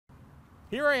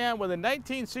Here I am with a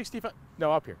 1965,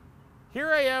 no, up here.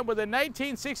 Here I am with a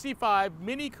 1965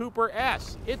 Mini Cooper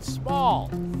S. It's small,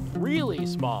 really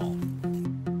small.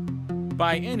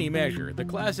 By any measure, the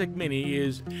classic Mini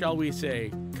is, shall we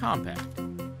say, compact.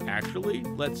 Actually,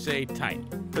 let's say tiny.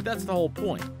 But that's the whole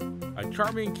point. A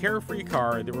charming, carefree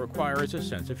car that requires a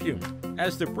sense of humor.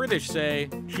 As the British say,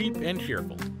 cheap and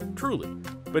cheerful. Truly.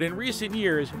 But in recent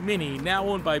years, Mini, now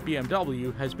owned by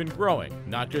BMW, has been growing,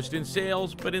 not just in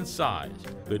sales, but in size.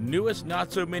 The newest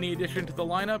not-so-mini addition to the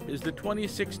lineup is the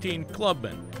 2016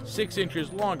 Clubman, 6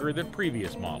 inches longer than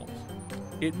previous models.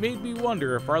 It made me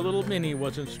wonder if our little Mini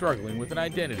wasn't struggling with an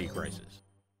identity crisis.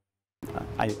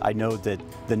 I know that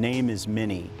the name is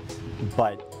Mini,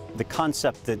 but the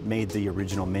concept that made the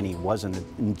original Mini wasn't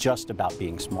just about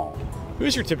being small.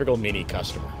 Who's your typical Mini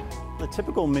customer? The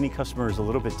typical Mini customer is a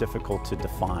little bit difficult to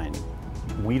define.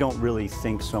 We don't really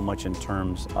think so much in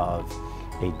terms of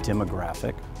a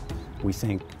demographic. We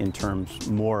think in terms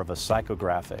more of a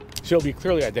psychographic. So it'll be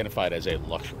clearly identified as a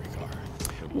luxury car.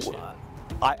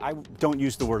 I don't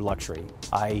use the word luxury.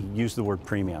 I use the word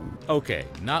premium. Okay,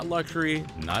 not luxury,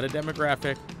 not a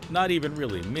demographic, not even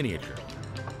really miniature.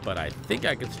 But I think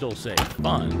I could still say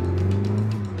fun.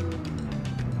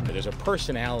 There's a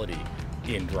personality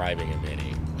in driving a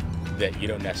Mini that you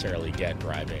don't necessarily get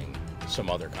driving some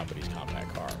other company's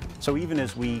compact car. So even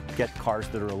as we get cars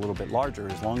that are a little bit larger,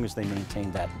 as long as they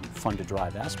maintain that fun to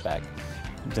drive aspect,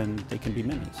 then they can be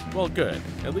Minis. Well, good.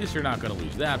 At least you're not going to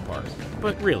lose that part.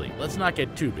 But really, let's not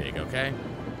get too big, okay?